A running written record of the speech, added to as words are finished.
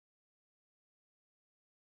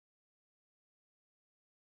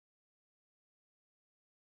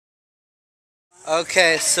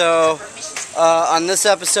Okay, so on this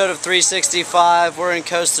episode of 365, we're in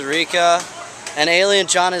Costa Rica, and Alien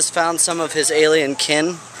John has found some of his alien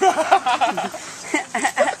kin.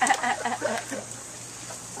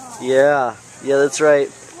 Yeah, that's right.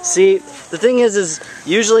 See, the thing is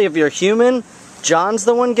usually if you're human, John's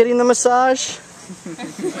the one getting the massage.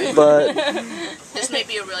 But this may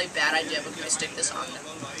be a really bad idea, but can I stick this on them?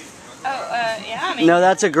 Yeah, I mean, no,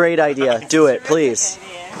 that's a great idea. Do it, please.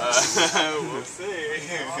 We'll see.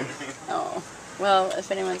 Oh, well, if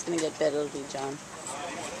anyone's gonna get bit, it'll be John.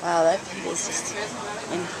 Wow, that pig is just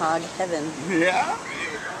in hog heaven. Yeah?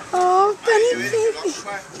 Oh, bunny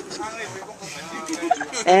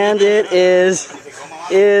pig. And it is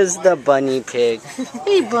the bunny pig.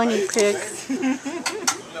 Hey, bunny pig.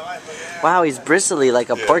 Wow, he's bristly like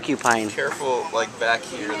a porcupine. Careful, like back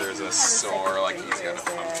here, there's a sore, like he's got a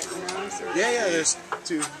punch. Yeah, there's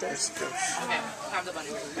two. There's two. Okay, have the bunny.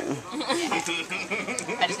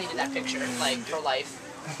 I just needed that picture, like, for life.